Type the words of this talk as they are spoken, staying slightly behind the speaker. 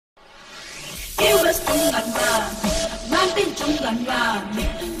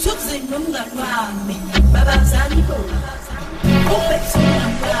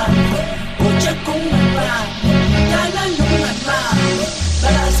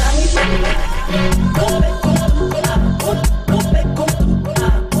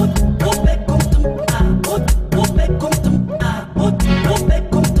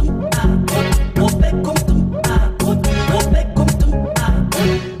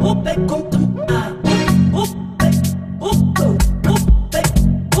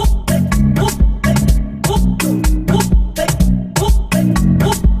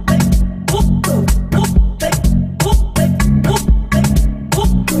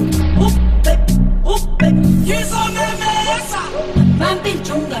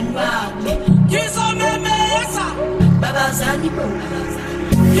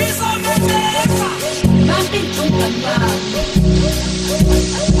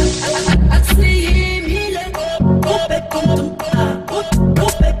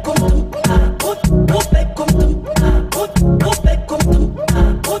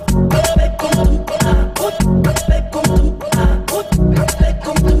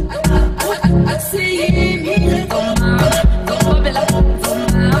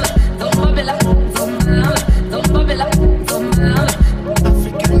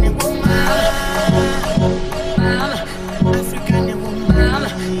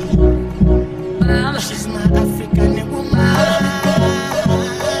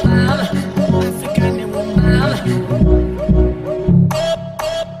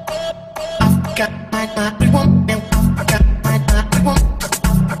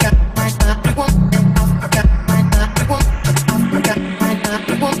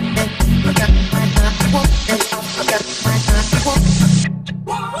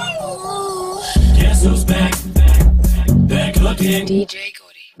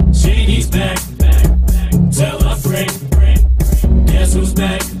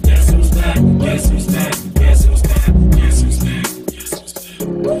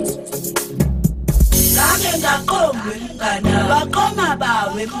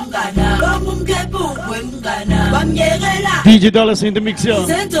DJ Dal S.A in the mix, yeah.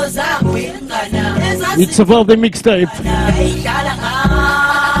 It's a birthday mixtape.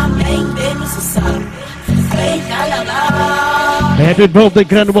 Happy birthday,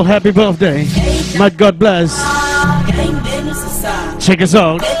 Grandma, happy birthday. Might God bless. Check us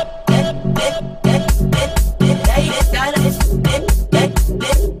out.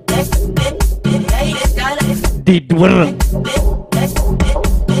 The Doring.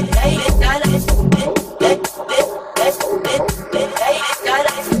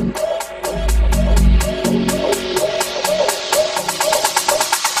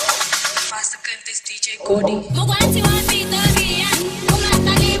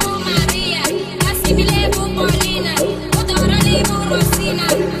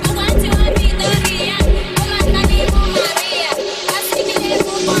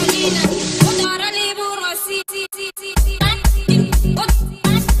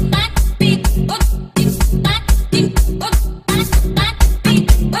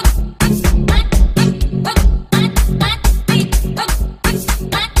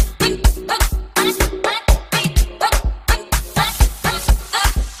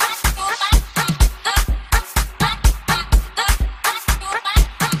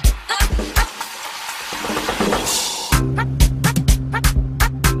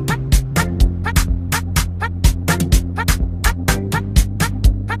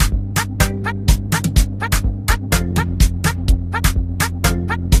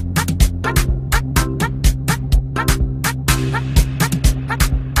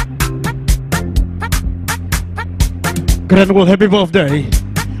 Grandma, happy birthday.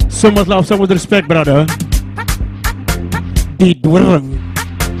 So much love, so much respect, brother. The Doring.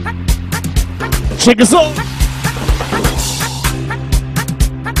 Check us out.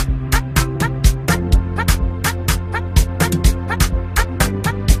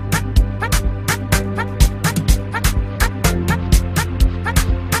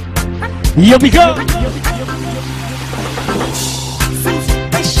 Here we go.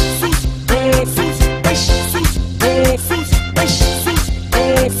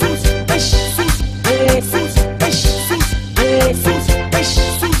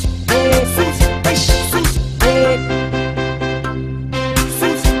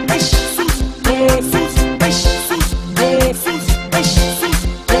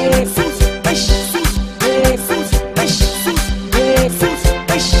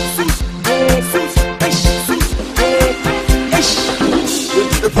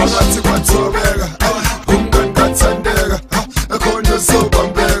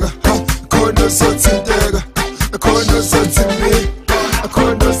 sotinteka, khona sotimi,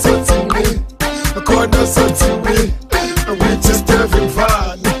 khona sotimi, khona sotimi. We just having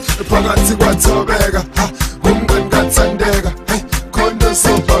fun. Phakathi kwathobeka, umngani kathandeka, khona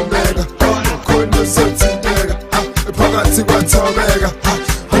sobambeka, khona sotinteka, phakathi kwathobeka,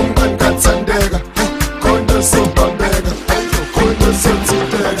 umngani kathandeka, khona sobambeka, khona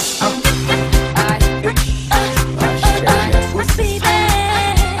sotinteka.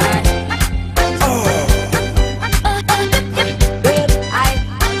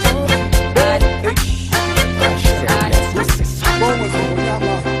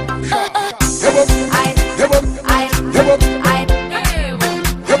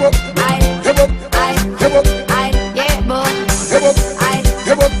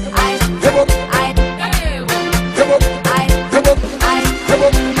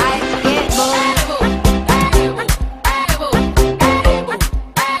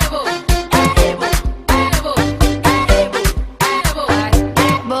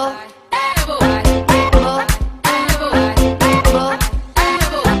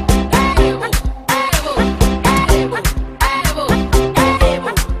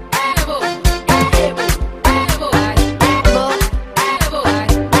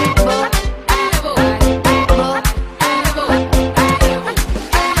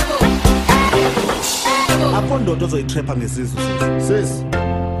 Trapper ngesizwe sis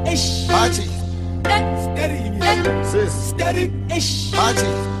ish athi steady sis steady ish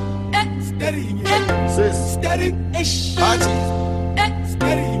athi steady sis steady ish athi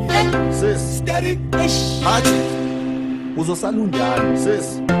steady sis steady ish athi uzosala unjani sis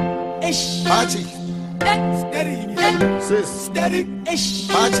ish athi steady sis steady ish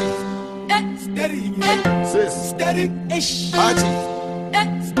athi steady sis steady ish athi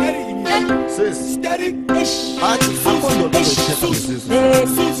steady sis steady ish athi akhondo lozoyitrapper ngesizwe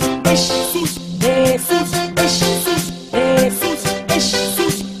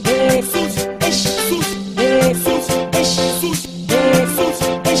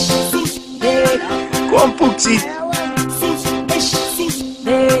Kompuksi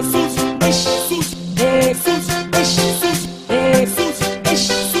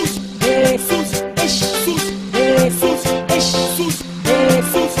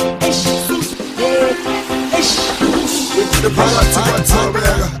phakathi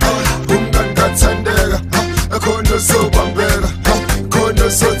kwathobeka, umngani kathandeka, khona sobambeka, khona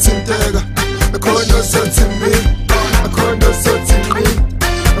sothinteka, khona sothimi, khona sothimi,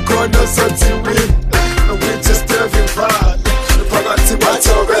 khona sothimi. We just having fun. Phakathi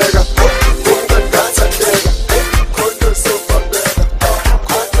kwathobeka, umngani kathandeka, khona sobambeka,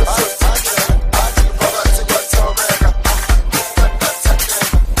 khona sothinteka, phakathi kwathobeka, umngani kathandeka,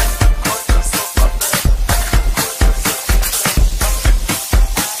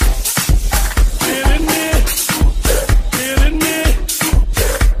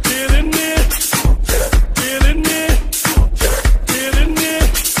 khona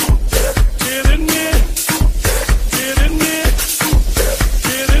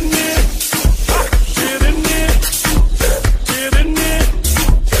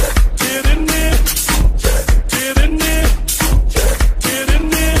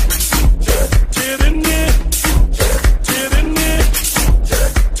sobambeka.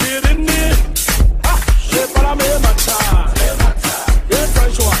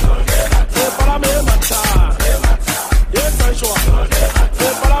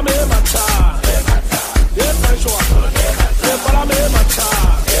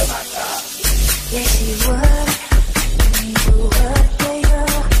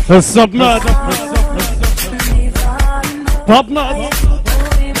 The Sop Nat Pap Nat.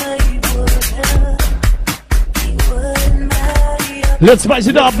 Let's spice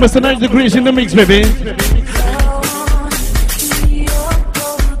it up, Mr. 9 Degrees in the mix, baby.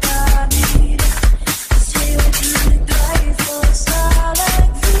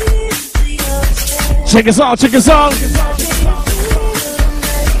 Check us out, check us out.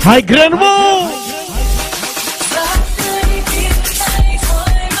 Hi, Grandma.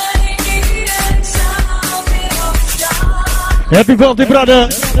 Happy birthday, brother.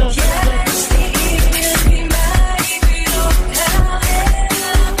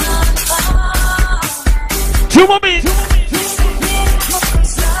 2 more beats.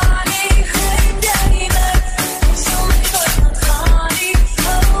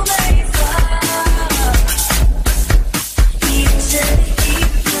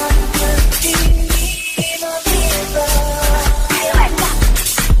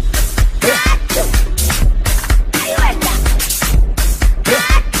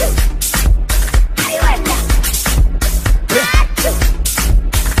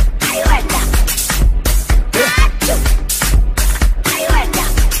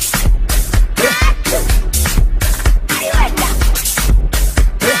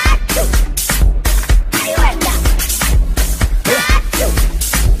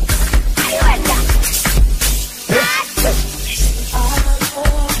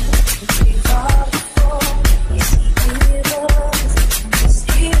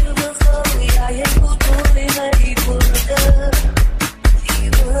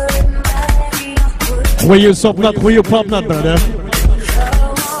 Where you Sop Nat, where you Pap Nat, brother.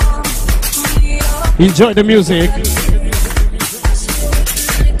 Enjoy the music.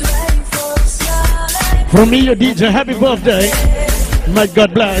 From me, your DJ, happy birthday. My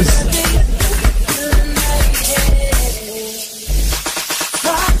God bless.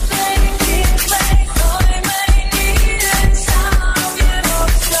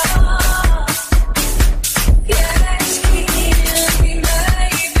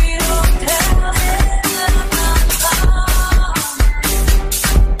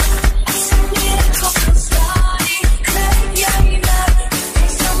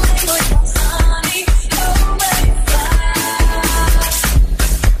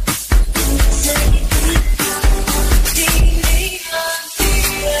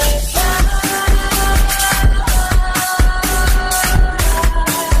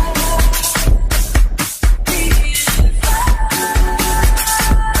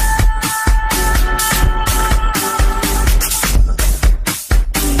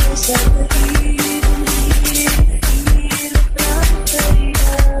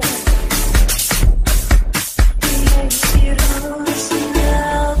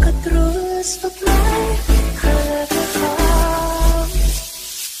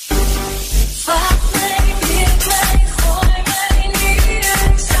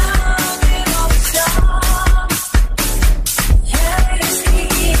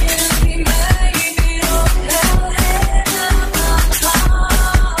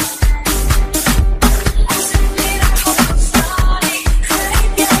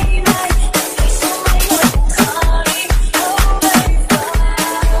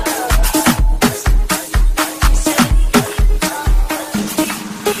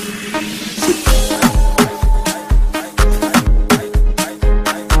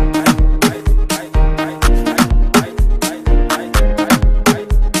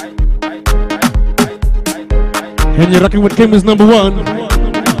 And you're rocking with Kim's number one,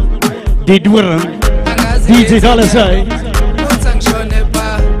 Doring, DJ Dal S.A.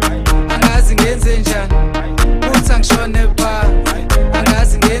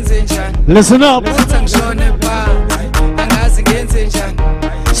 Listen up.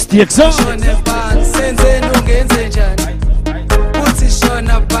 Steek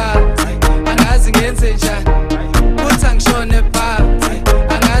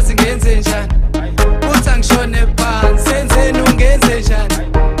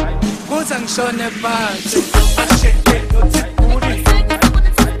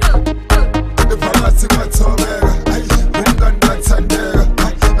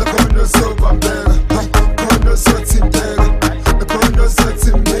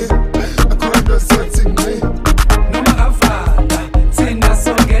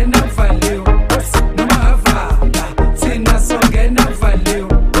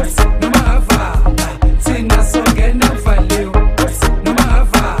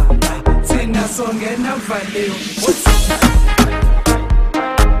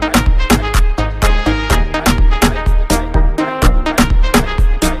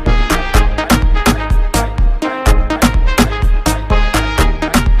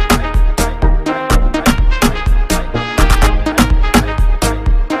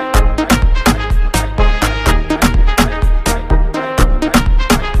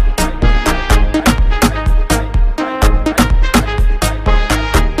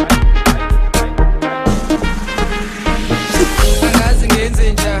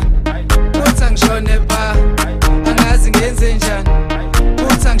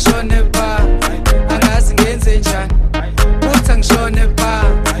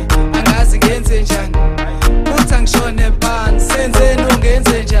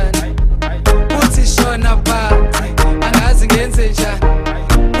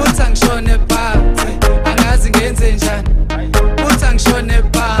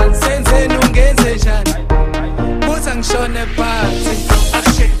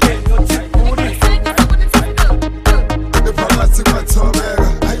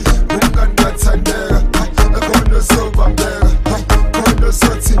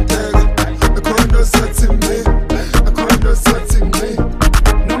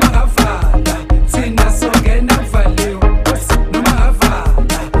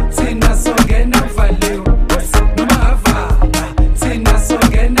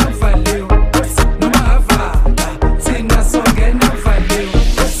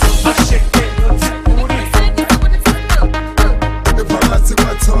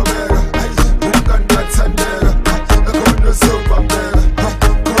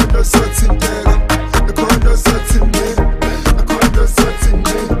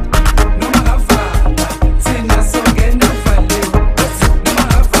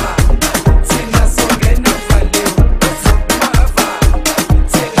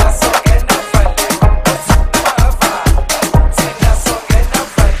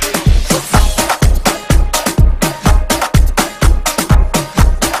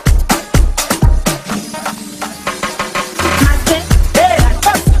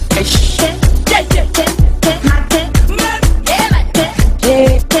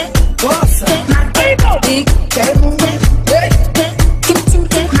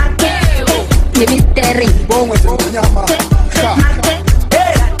Bongo nyama.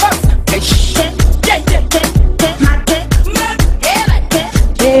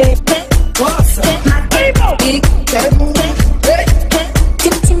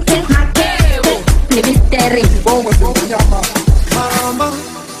 Mama,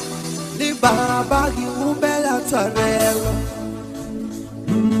 di baba giubela tarello.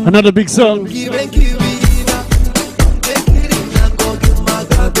 Another big song.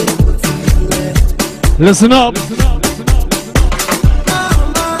 Listen up.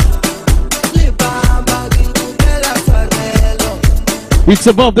 It's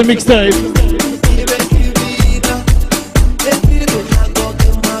above the mixtape.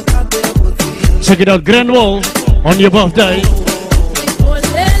 Check it out, Grand Wall on your birthday.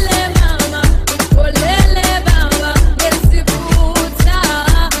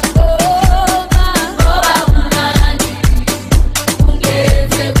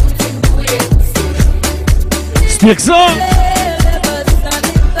 Steek song.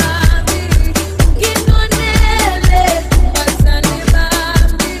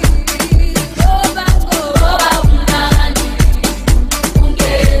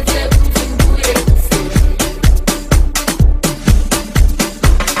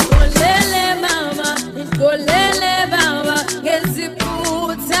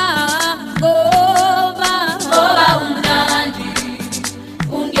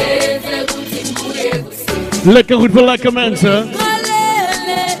 Lekker goed voor lekker mensen.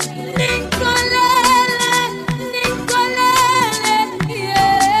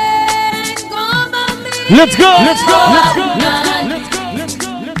 Let's go! Let's go! Let's go! Let's go! Let's go! Let's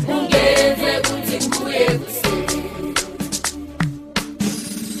go!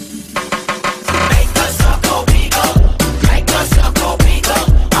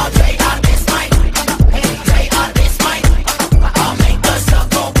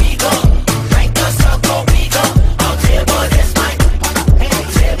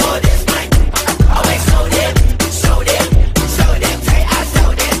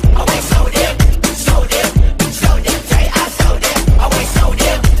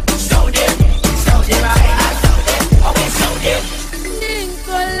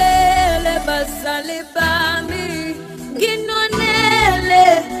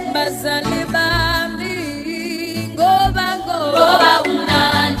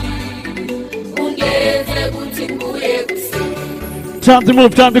 Time to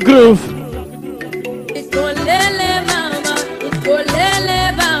move, time to groove.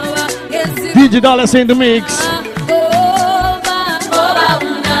 DJ Dal S.A in the mix.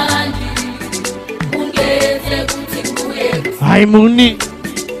 Hi Muni.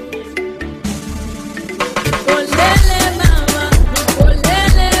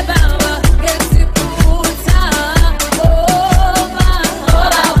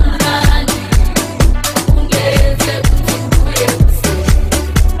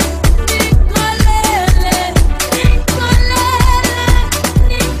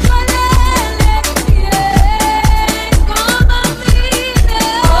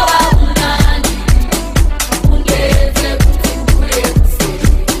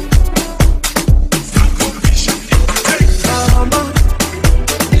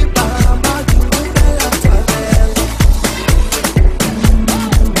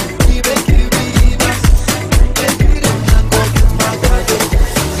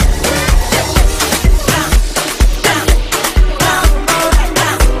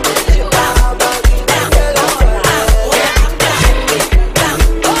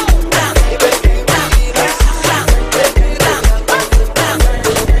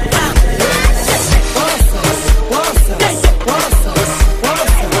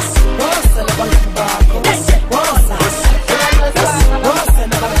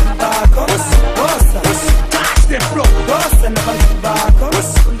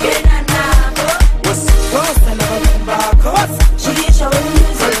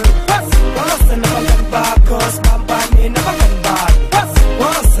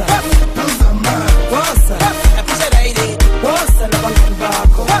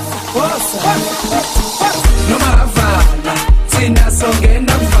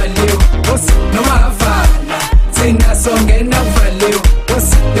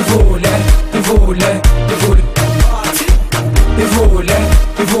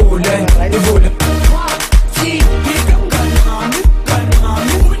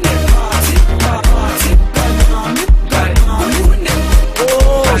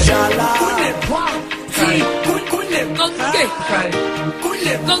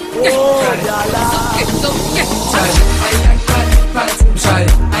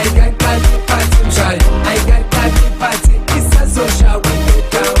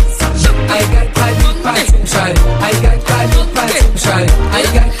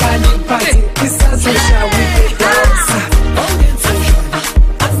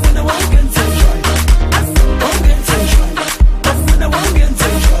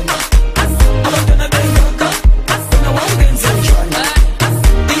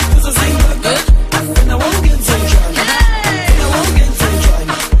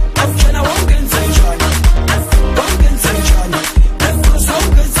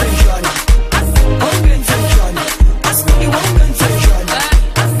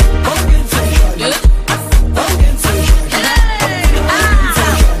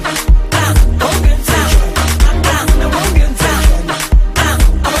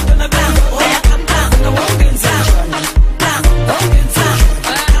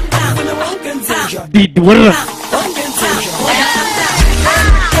 di dwarang.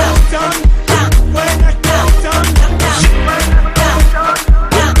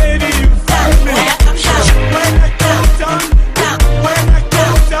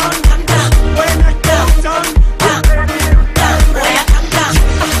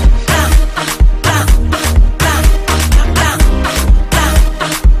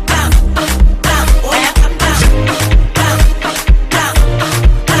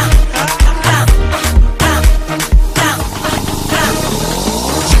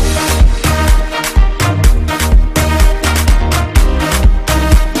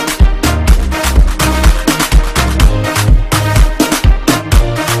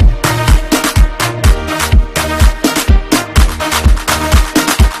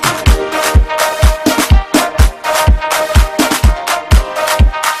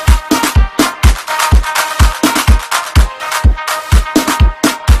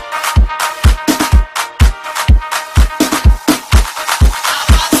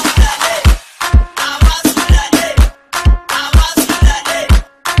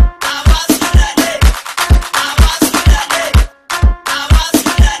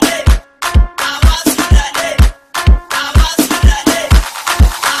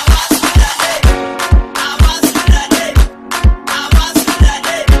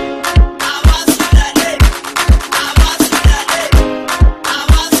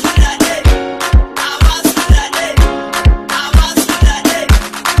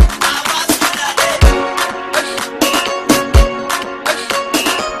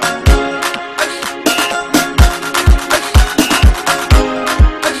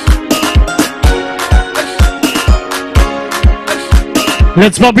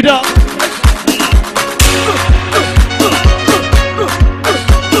 Let's pop it up.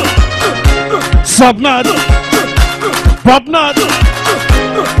 Sop Nat Pap Nat.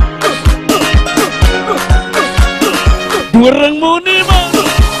 Doring muni man.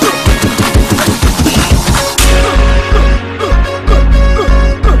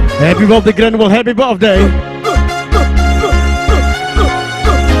 Happy birthday, Grandma. Happy birthday.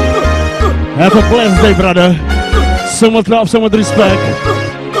 Have a blessed day, brother. So much love, so much respect.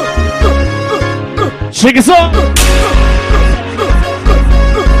 Shake it up.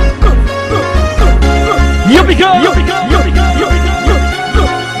 Yippee-ki!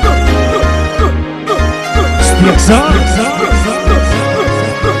 Steek up.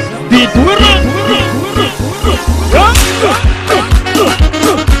 Di Doring.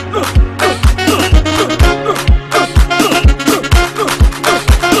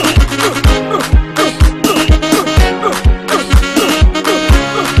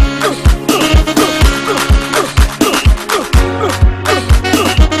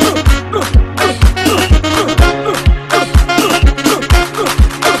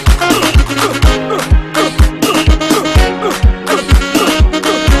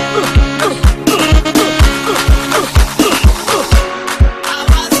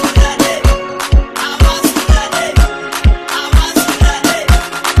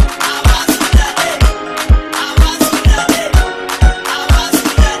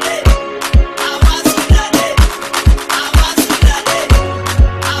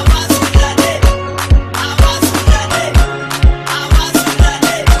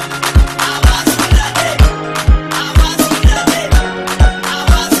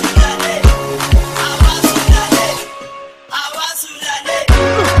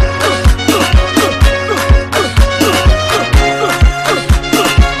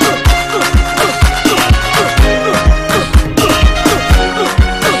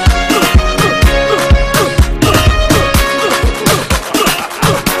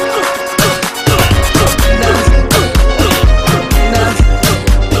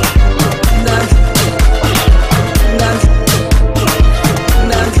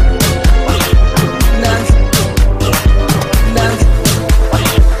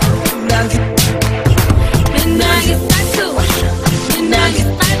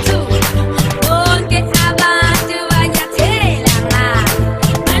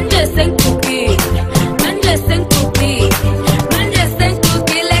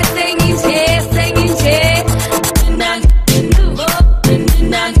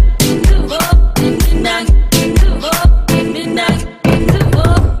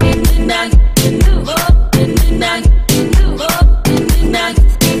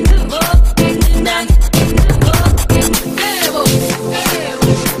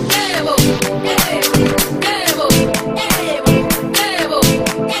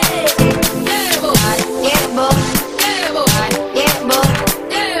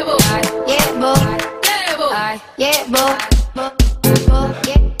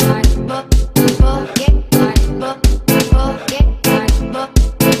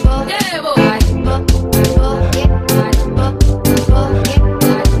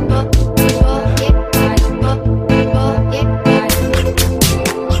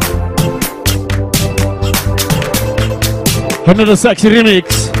 Another sexy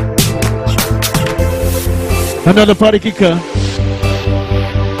remix. Another party kicker.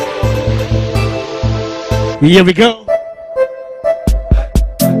 Here we go.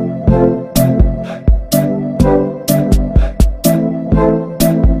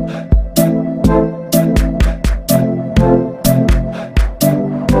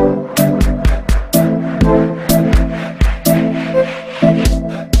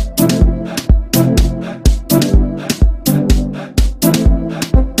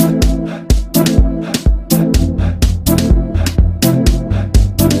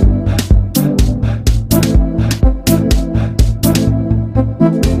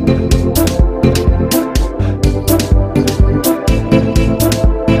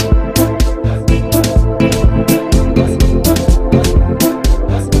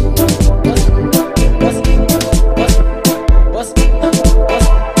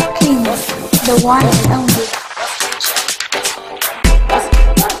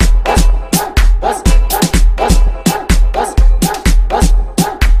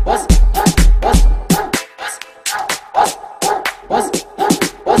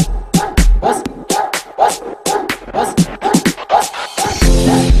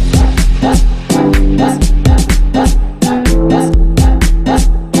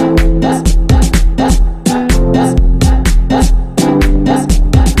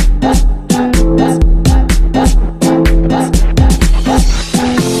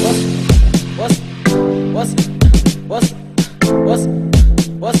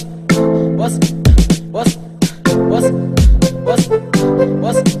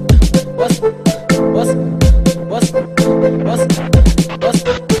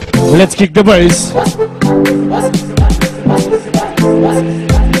 Let's kick the bass.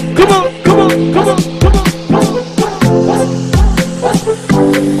 Come on, come on, come on, come on.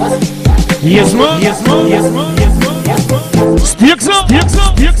 Yes, man. Yes, man. Yes, man. Yes, man. Yes, man. Steek up. Steek up.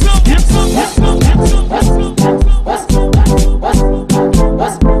 Steek up. Steek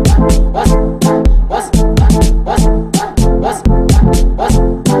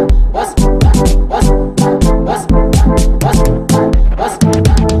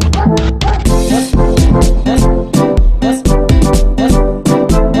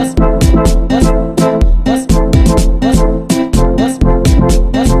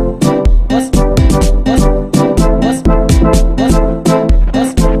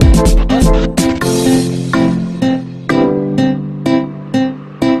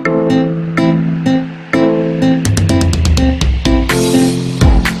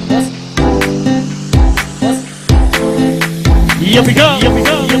Here we go. Here we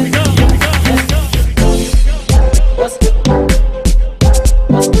go. Here we go. Here we go.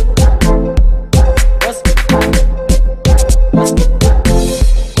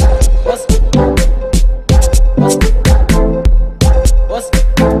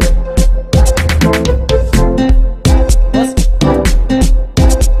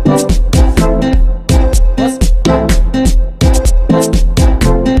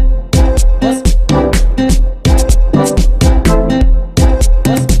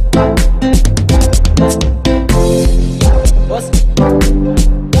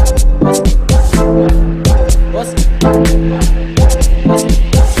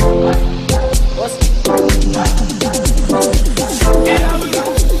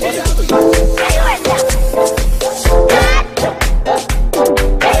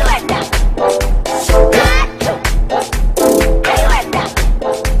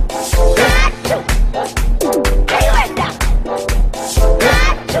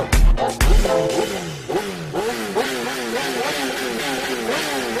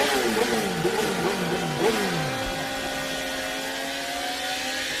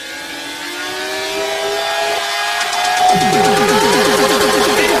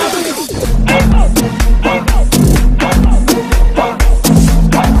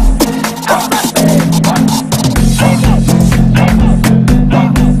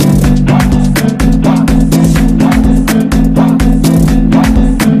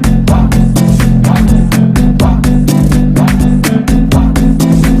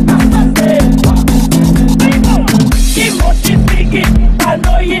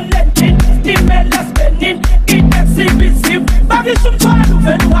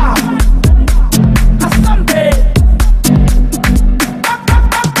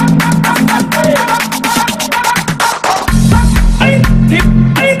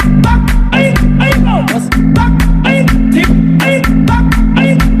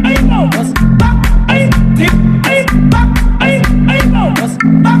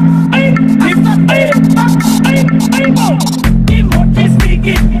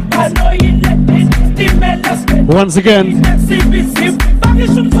 Once again,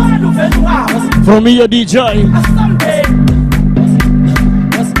 from me, your DJ.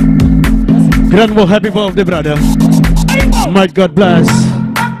 Grandma, happy birthday, brother. Might God bless.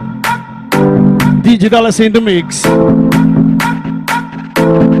 DJ Dal S.A in the mix.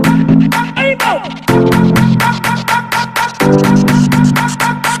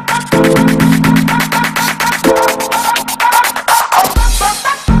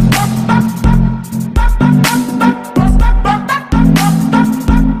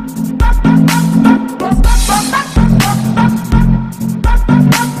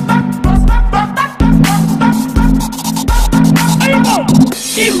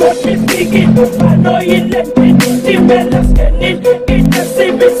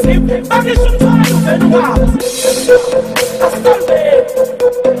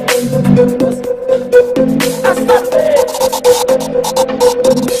 I